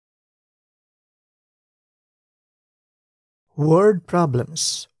Word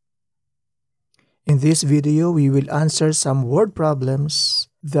problems. In this video, we will answer some word problems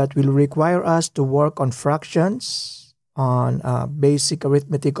that will require us to work on fractions, on basic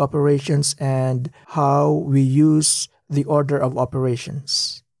arithmetic operations, and how we use the order of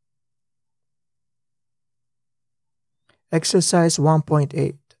operations. Exercise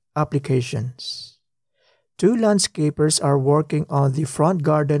 1.8, Applications. Two landscapers are working on the front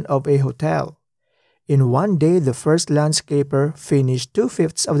garden of a hotel. In one day, the first landscaper finished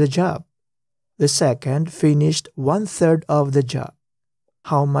 2/5 of the job. The second finished 1/3 of the job.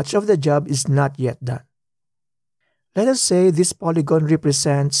 How much of the job is not yet done? Let us say this polygon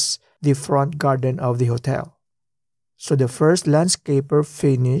represents the front garden of the hotel. So the first landscaper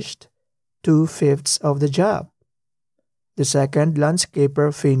finished 2/5 of the job. The second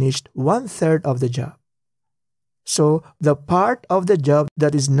landscaper finished 1/3 of the job. So the part of the job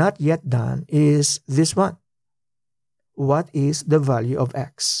that is not yet done is this one. What is the value of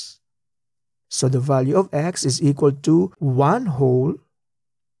x? So the value of x is equal to 1 whole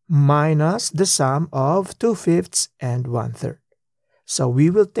minus the sum of 2/5 and 1/3. So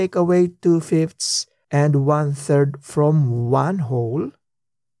we will take away 2/5 and 1/3 from 1 whole,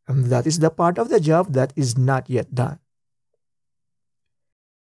 and that is the part of the job that is not yet done.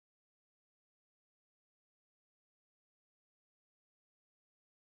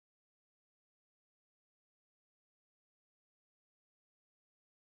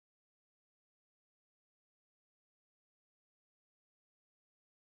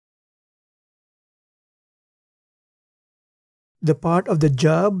 The part of the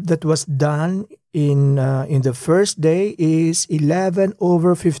job that was done in the first day is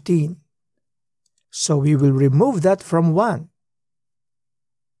 11/15. So we will remove that from 1.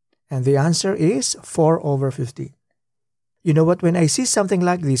 And the answer is 4/15. You know what? When I see something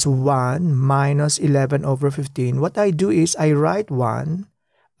like this, 1 minus 11/15, what I do is I write 1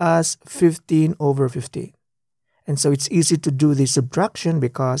 as 15/15. And so it's easy to do the subtraction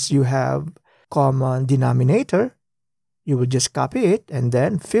because you have common denominator. You will just copy it, and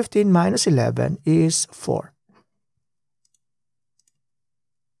then 15 minus 11 is 4.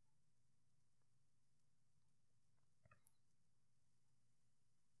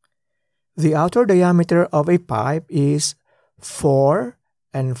 The outer diameter of a pipe is 4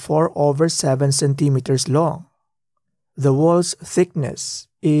 and 4/7 centimeters long. The wall's thickness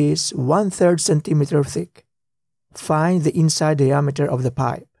is 1/3 centimeter thick. Find the inside diameter of the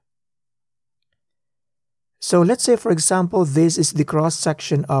pipe. So let's say, for example, this is the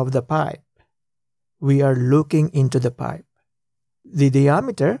cross-section of the pipe. We are looking into the pipe. The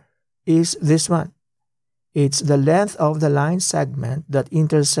diameter is this one. It's the length of the line segment that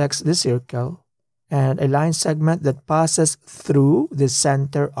intersects the circle and a line segment that passes through the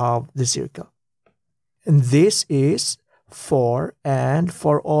center of the circle. And this is 4 and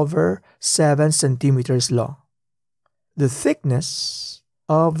 4/7 centimeters long. The thickness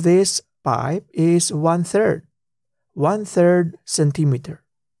of this pipe is 1/3 centimeter.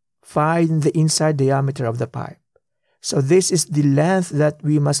 Find the inside diameter of the pipe. So this is the length that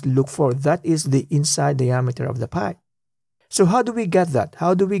we must look for. That is the inside diameter of the pipe. So how do we get that?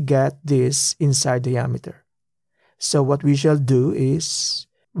 How do we get this inside diameter? So what we shall do is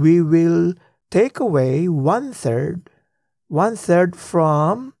we will take away 1/3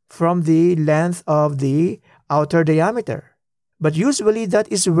 from the length of the outer diameter. But usually that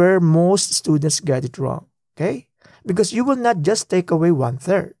is where most students get it wrong, okay? Because you will not just take away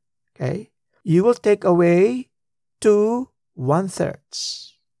 1/3, okay? You will take away 2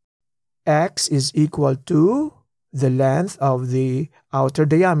 1/3. X is equal to the length of the outer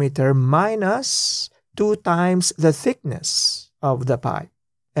diameter minus 2 times the thickness of the pipe.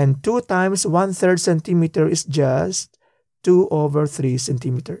 And 2 times 1/3 centimeter is just 2/3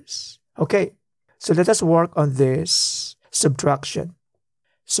 centimeters. Okay, so let us work on this subtraction.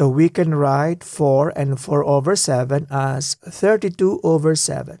 So we can write 4 and 4/7 as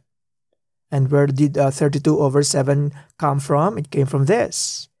 32/7. And where did 32/7 come from? It came from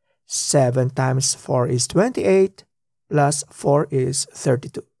this. 7 times 4 is 28, plus 4 is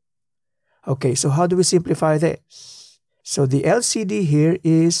 32. Okay, so how do we simplify this? So the LCD here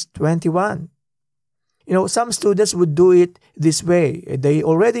is 21. You know, some students would do it this way. They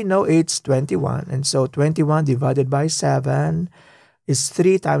already know it's 21. And so 21 divided by 7 is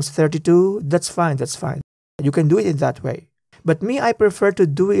 3 times 32. That's fine. That's fine. You can do it in that way. But me, I prefer to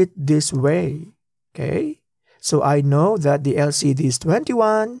do it this way. Okay? So I know that the LCD is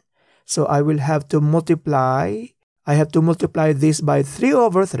 21. So I will have to multiply. I have to multiply this by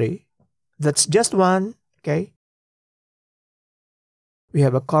 3/3. That's just 1. Okay? We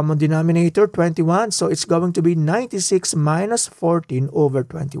have a common denominator, 21, so it's going to be 96 minus 14 over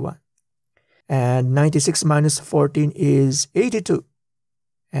 21. And 96 minus 14 is 82.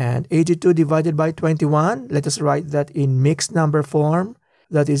 And 82 divided by 21, let us write that in mixed number form.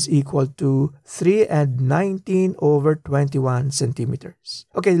 That is equal to 3 and 19 over 21 centimeters.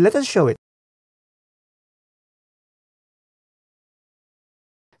 Okay, let us show it.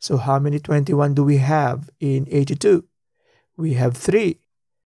 So how many 21 do we have in 82? We have 3.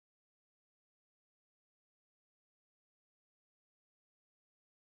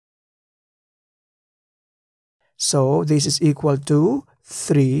 So this is equal to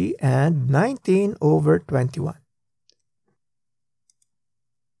 3 and 19 over 21.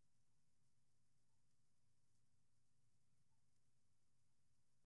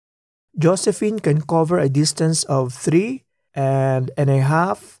 Josephine can cover a distance of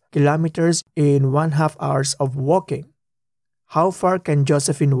 3.5 kilometers in 1/2 hours of walking. How far can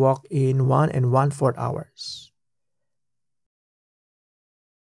Josephine walk in 1 1/4 hours?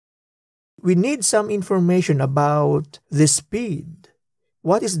 We need some information about the speed.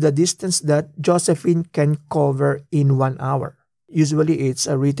 What is the distance that Josephine can cover in 1 hour? Usually it's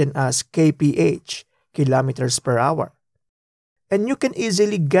written as kph, kilometers per hour. And you can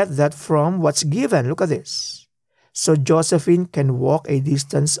easily get that from what's given. Look at this. So Josephine can walk a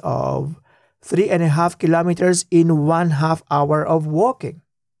distance of 3.5 kilometers in 1/2 hour of walking.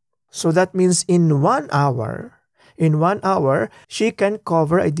 So that means in 1 hour, she can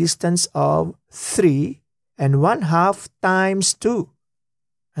cover a distance of 3.5 times 2.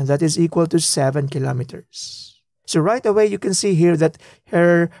 And that is equal to 7 kilometers. So right away, you can see here that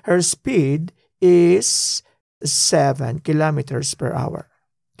her speed is 7 kilometers per hour.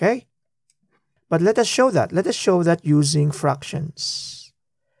 Okay? But let us show that. Let us show that using fractions.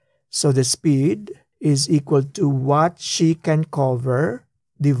 So the speed is equal to what she can cover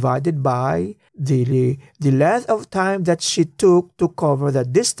divided by the length of time that she took to cover the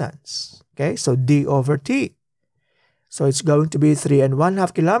distance. Okay? So d over t. So it's going to be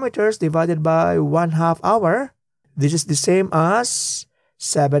 3.5 kilometers divided by 1/2 hour. This is the same as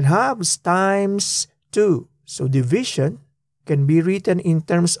 7 halves times 2. So division can be written in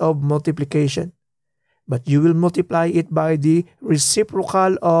terms of multiplication. But you will multiply it by the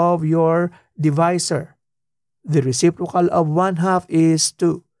reciprocal of your divisor. The reciprocal of 1/2 is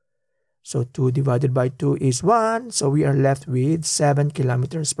 2. So 2 divided by 2 is 1. So we are left with 7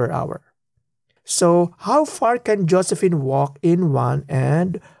 kilometers per hour. So how far can Josephine walk in 1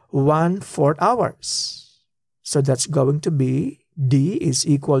 1/4 hours? So that's going to be D is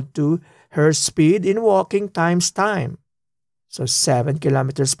equal to her speed in walking times time. So 7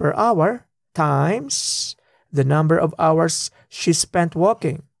 kilometers per hour times the number of hours she spent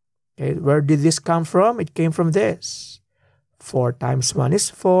walking. Okay, where did this come from? It came from this. 4 times 1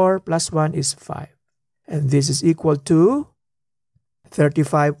 is 4 plus 1 is 5. And this is equal to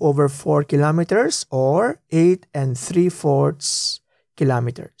 35 over 4 kilometers or 8 3/4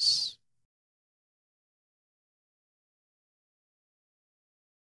 kilometers.